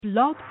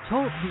Blog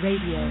Talk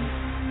Radio.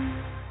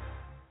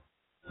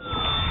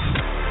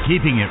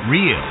 Keeping it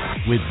real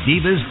with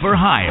Divas for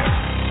Hire.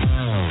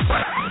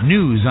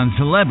 News on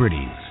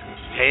celebrities,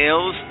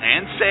 tales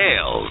and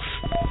sales.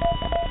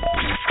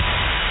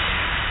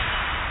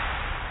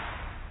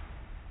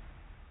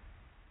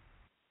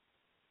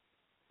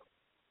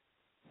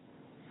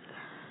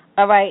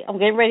 All right, I'm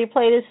getting ready to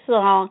play this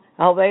song.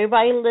 I hope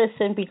everybody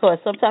listen because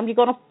sometimes you're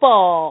going to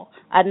fall.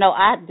 I know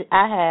I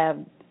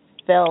have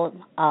fell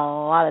a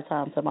lot of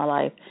times in my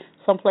life.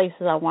 Some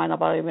places I wind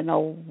up, I don't even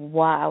know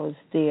why I was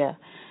there.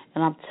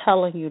 And I'm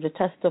telling you, the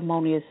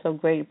testimony is so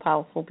great and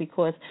powerful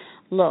because,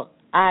 look,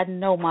 I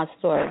know my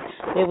story.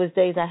 There was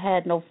days I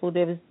had no food.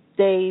 There was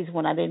days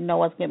when I didn't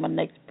know I was getting my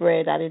next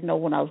bread. I didn't know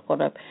when I was going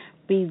to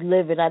be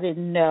living. I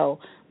didn't know.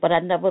 But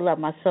I never let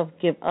myself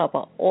give up.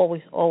 I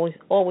always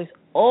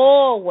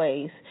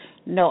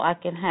know I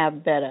can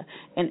have better.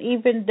 And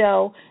even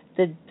though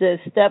the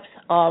steps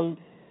are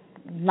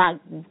not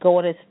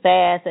going as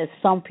fast as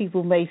some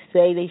people may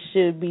say they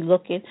should be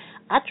looking,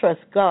 I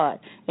trust God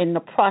in the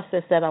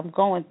process that I'm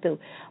going through.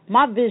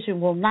 My vision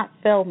will not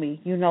fail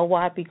me. You know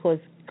why? Because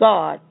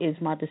God is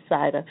my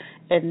decider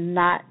and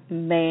not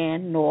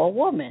man nor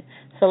woman.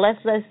 So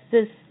let's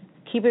just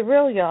keep it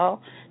real,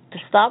 y'all. To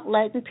stop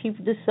letting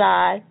people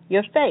decide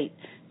your fate.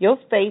 Your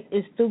fate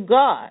is through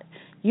God.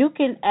 You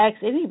can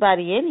ask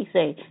anybody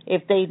anything.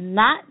 If they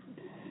not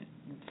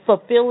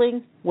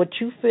fulfilling what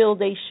you feel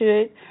they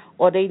should,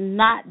 or they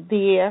not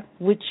there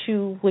with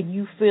you when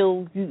you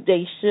feel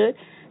they should,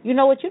 you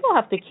know what? You don't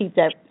have to keep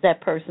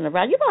that person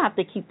around. You don't have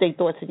to keep their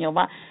thoughts in your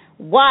mind.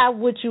 Why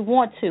would you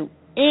want to?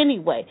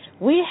 Anyway,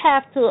 we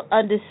have to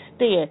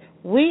understand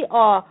we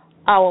are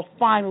our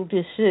final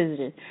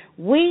decision.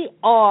 We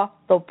are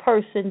the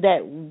person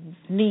that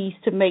needs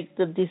to make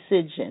the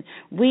decision.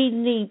 We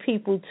need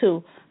people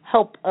to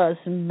help us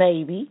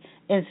maybe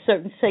in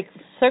certain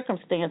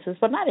circumstances,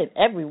 but not in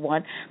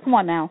everyone. Come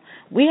on now.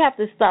 We have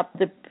to stop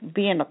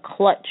being a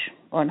clutch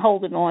and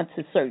holding on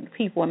to certain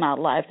people in our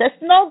life. That's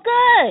no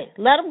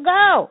good. Let them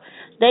go.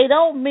 They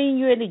don't mean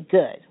you any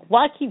good.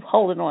 Why keep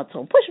holding on to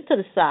them? Push them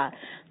to the side.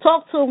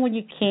 Talk to them when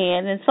you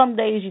can, and some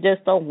days you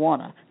just don't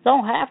want to.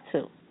 Don't have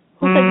to.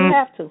 Who said you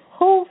have to?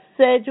 Who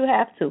said you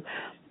have to?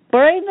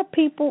 Bring the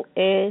people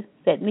in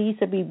that needs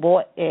to be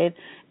brought in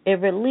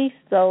and release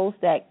those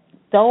that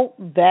don't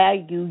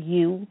value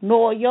you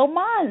nor your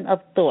mind of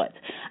thoughts.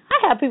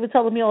 I have people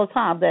telling me all the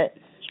time that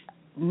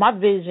my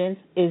vision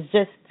is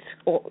just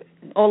all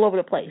over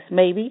the place.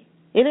 Maybe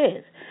it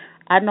is.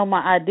 I know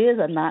my ideas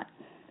are not.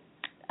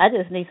 I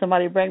just need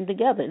somebody to bring them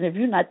together. And if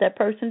you're not that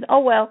person, oh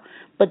well.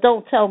 But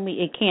don't tell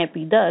me it can't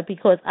be done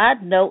because I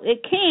know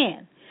it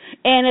can.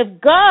 And if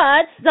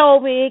God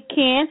told me it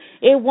can,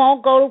 it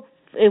won't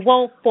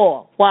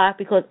fall. Why?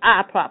 Because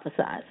I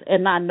prophesize,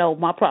 and I know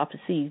my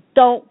prophecies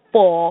don't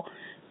fall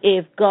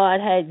if God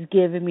has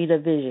given me the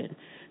vision.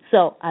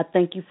 So I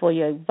thank you for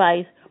your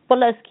advice, but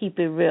let's keep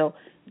it real.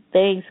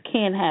 Things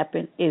can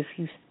happen if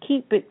you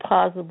keep it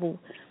possible.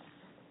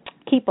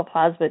 Keep a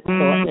positive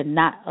thought and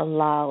not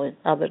allowing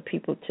other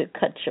people to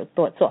cut your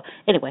thoughts off.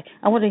 Anyway,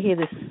 I want to hear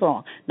this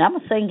song. Now, I'm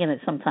singing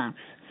it sometime.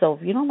 So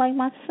if you don't like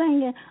my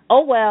singing,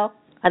 oh well.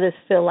 I just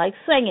feel like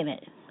singing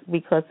it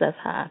because that's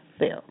how I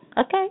feel.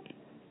 Okay?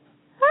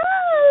 Oh,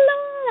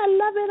 Lord, I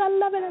love it, I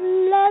love it, I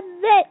love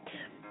it.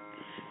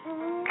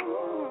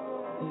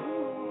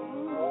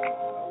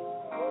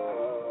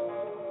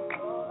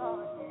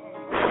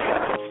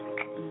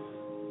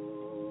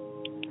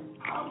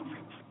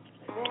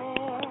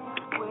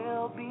 There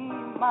will be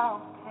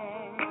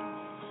mountains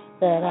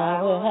that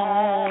I will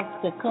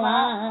have to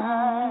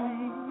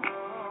climb,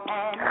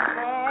 and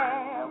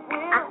there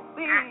will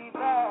be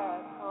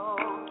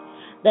battles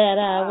that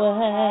I will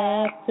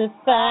have to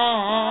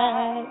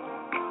fight.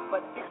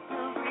 But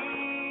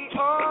victory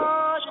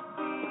or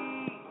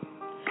defeat,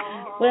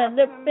 when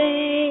the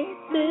faith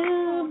to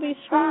be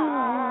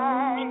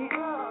strong.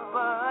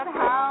 But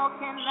how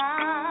can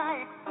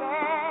I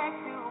expect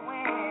to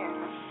win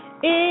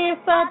if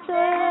I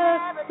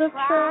just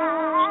try?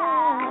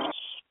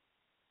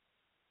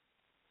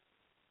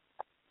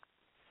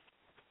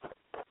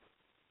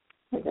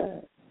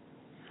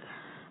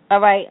 All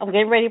right, I'm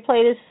getting ready to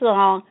play this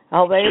song. I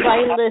hope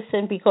everybody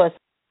listen because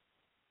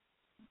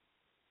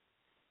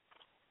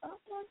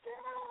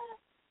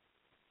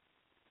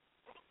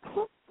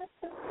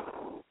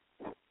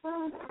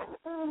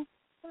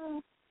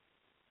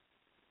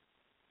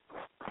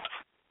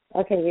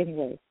okay,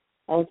 anyway,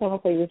 I was trying to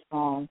play this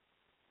song.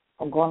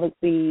 I'm going to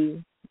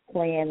be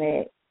playing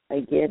it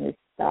again. It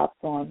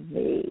stopped on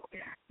me.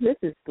 This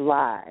is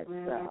live,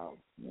 so,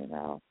 you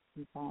know,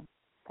 sometimes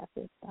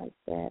happens like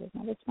that. And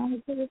I was trying to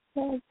get it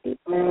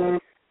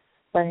back.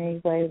 But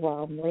anyway,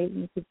 while I'm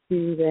waiting to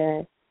do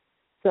that,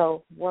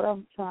 so what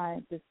I'm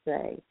trying to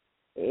say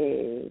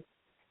is,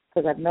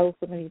 because I know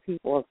so many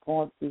people are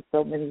going through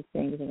so many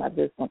things, and I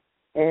just want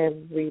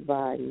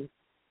everybody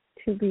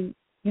to be,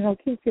 you know,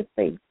 keep your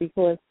faith,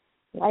 because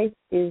life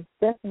is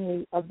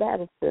definitely a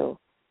battlefield.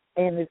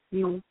 And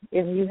you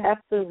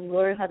have to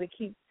learn how to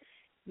keep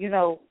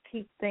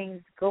keep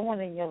things going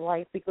in your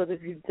life, because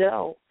if you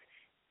don't,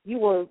 you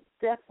will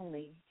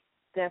definitely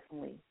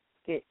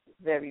get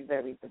very,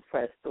 very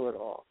depressed through it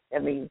all. I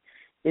mean,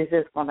 it's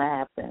just going to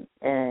happen.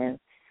 And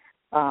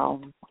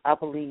I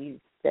believe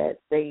that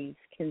things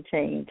can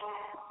change,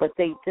 but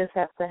they just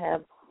have to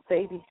have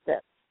baby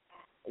steps.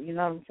 You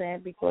know what I'm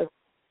saying? Because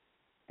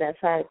that's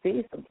how it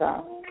be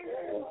sometimes.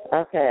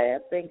 Okay, I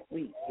think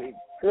we're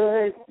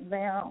good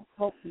now.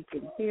 Hope you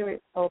can hear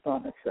it. Hold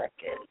on a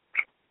second.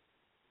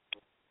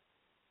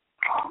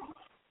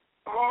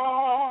 There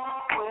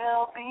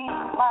will be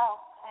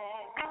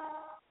mountains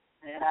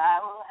that I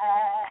will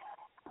have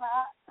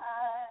my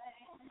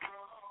eyes,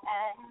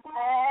 and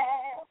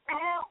there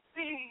will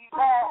be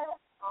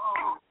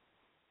battles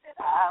that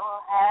I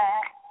will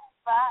have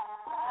my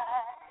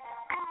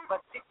eyes.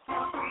 But it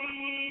can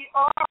be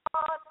all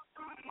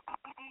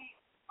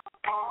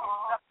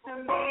up to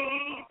me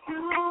to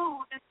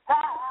decide.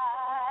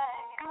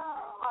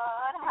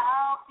 But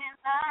how can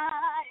I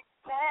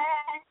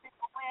expect it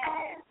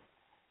when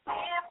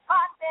if I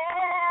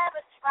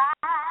never try?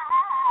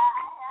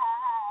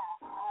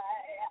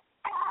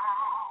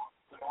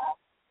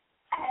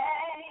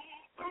 Hey,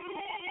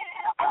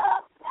 give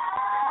up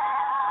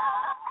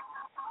now.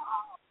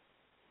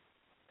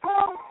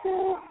 Come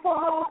too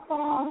far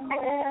from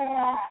where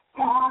I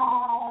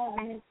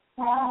started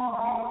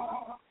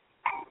from.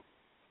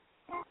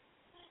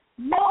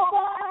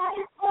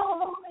 Nobody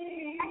told me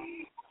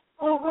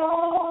the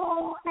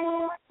road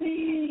is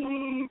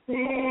easy,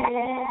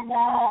 and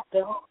I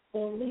don't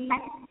believe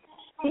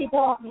he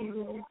taught me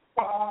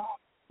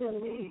to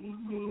leave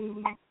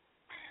me.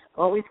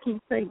 Always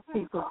keep faith,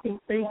 people, keep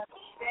faith.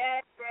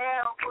 That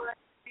there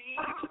would be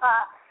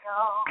fire.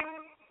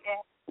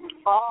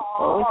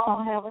 Always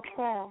gonna have a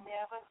trial.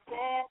 Never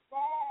said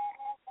that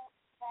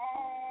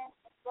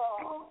go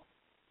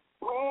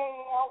where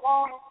I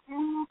wanted to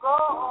go,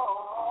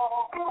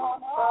 but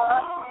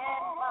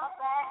then my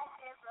back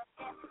is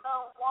against the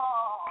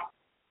wall,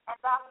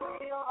 and I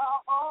feel I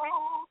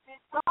hold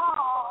it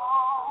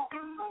all.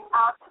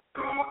 I'll just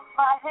lift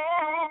my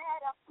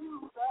head up to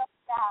the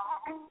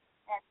sky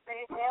and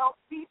say, help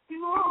me to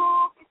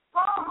be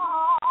strong.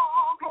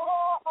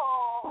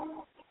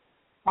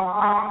 I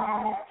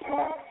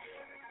just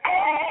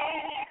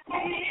can't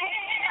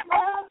give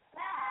up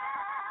now.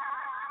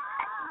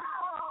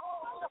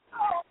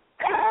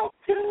 Come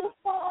too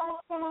far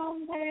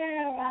from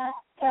where I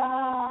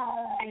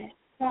started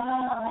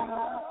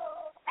from.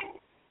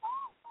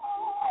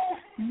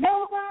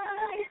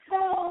 Nobody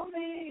told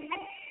me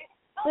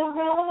the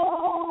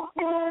road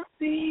was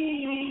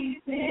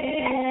easy,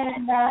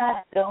 and I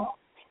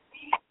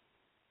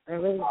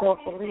really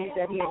don't believe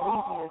that he'll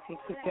leave you if you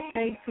keep your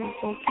faith.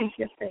 People, keep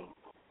your faith.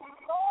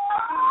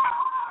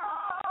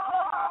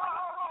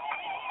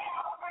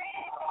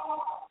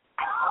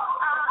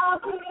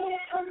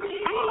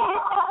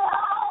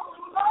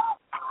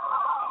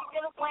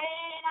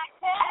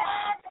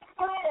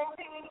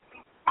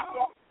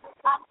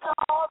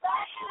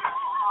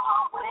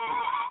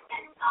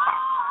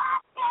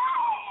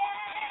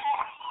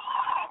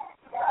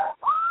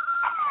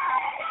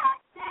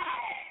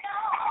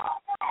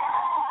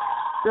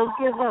 Don't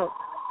give up.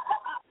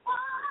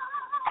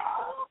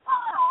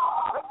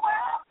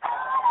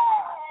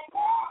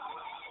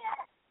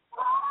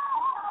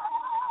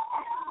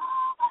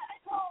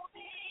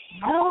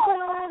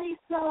 Nobody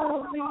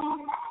told me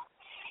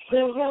the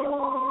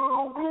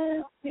road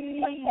was easy,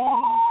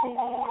 and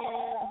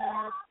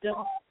I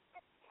don't.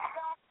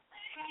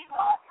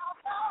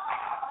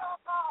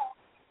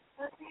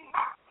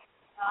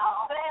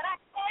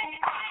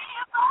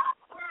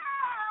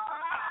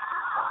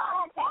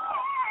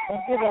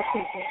 Don't give up,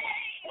 people.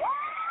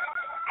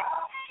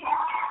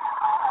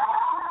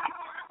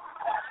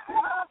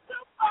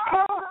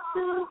 Come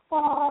too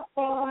far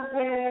from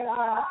where I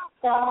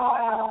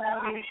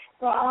started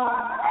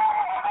from.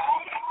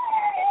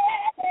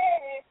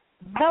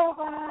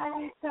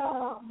 Nobody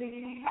told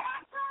me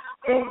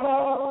the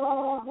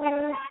road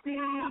was easy,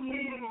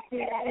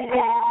 and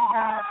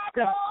I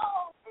don't.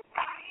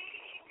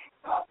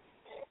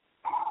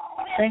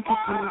 Thank you,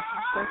 Jesus.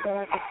 That's all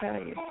I can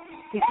tell you.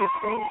 Keep your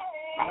faith.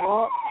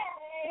 Walk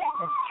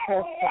and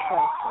trust the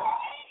process.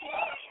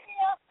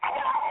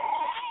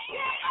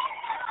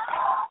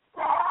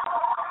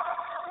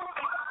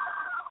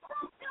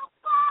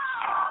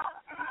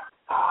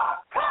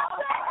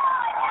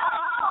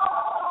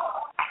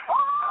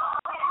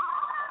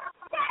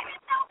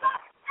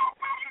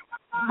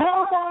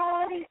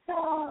 Nobody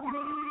told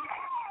me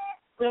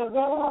the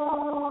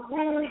road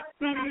was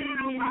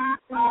easy,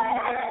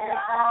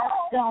 I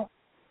don't.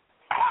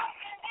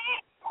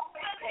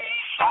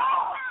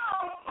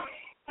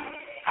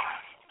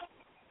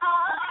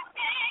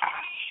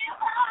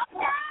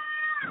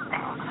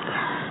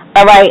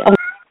 All right.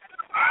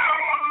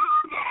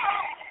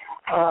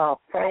 Oh,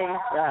 praise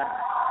God.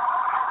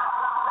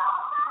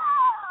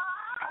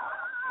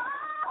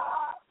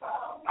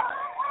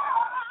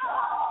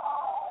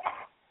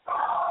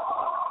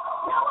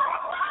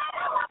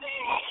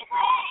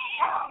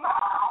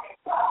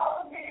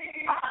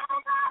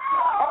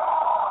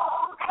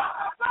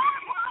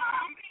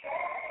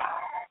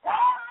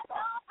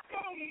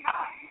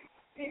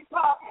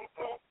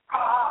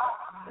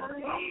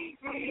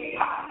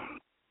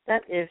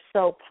 That is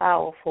so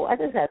powerful. I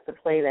just have to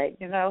play that,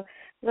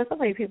 because so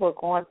many people are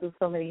going through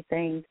so many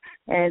things,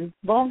 and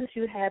long as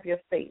you have your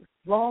faith,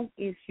 long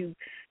as you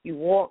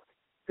walk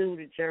through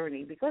the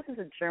journey, because it's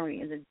a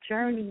journey, and the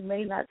journey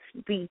may not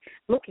be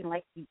looking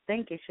like you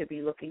think it should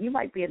be looking. You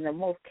might be in the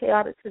most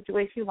chaotic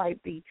situation. You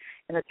might be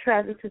in a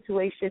tragic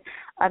situation.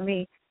 I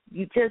mean,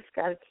 you just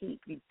gotta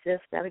keep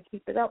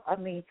it up. I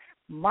mean,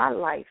 my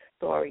life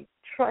story,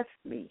 trust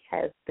me,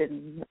 has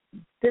been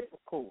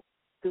difficult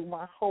through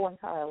my whole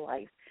entire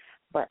life,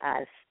 but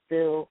I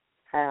still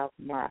have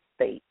my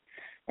faith.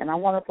 And I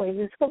want to play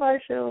this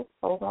commercial.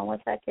 Hold on one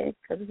second,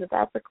 because it's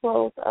about to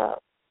close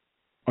up.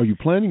 Are you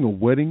planning a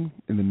wedding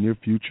in the near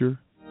future?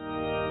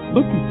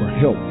 Looking for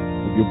help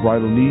with your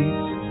bridal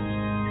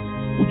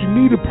needs? Would you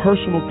need a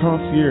personal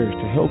concierge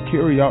to help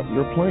carry out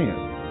your plan?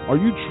 Are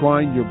you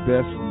trying your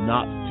best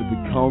not to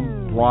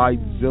become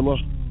bridezilla?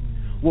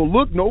 Well,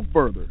 look no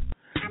further.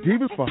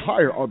 Divas for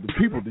Hire are the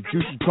people that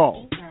you should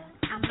call.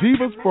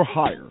 Divas for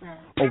Hire,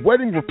 a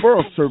wedding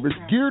referral service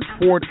geared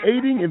toward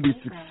aiding in the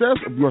success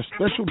of your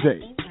special day.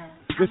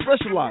 They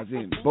specialize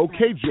in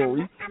bouquet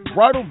jewelry,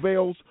 bridal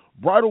veils,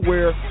 bridal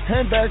wear,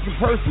 handbags and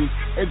purses,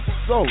 and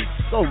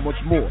so much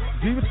more.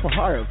 Divas for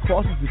Hire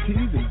crosses the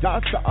T's and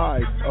dots the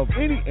I's of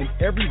any and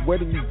every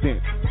wedding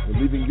event,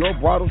 relieving your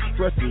bridal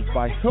stresses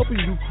by helping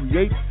you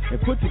create and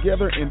put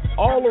together an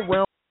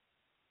all-around.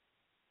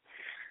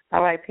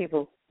 All right,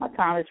 people, my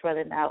time is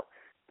running out,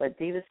 but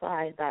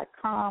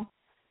divasforhire.com,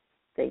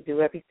 they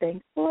do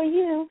everything for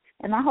you,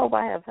 and I hope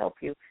I have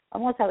helped you. I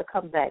want y'all to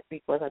come back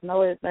because I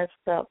know it messed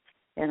up,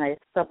 and I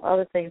some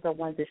other things I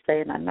wanted to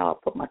say, and I know I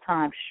put my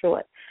time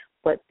short.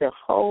 But the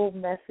whole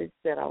message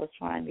that I was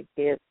trying to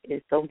give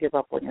is don't give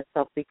up on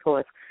yourself,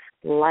 because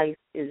life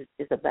is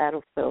a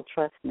battlefield,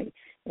 trust me.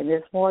 And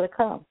there's more to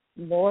come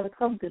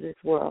to this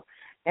world.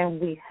 And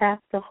we have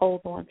to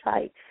hold on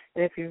tight.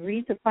 And if you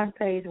read the front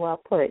page where I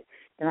put,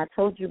 and I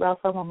told you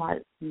about some of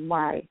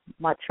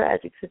my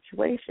tragic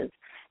situations,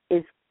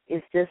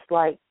 it's just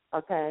like,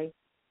 okay,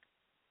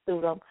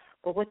 through them.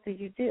 But what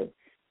do?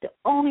 The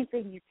only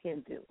thing you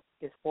can do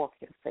is walk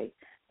in faith.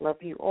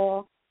 Love you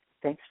all.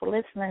 Thanks for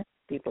listening.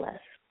 Be blessed.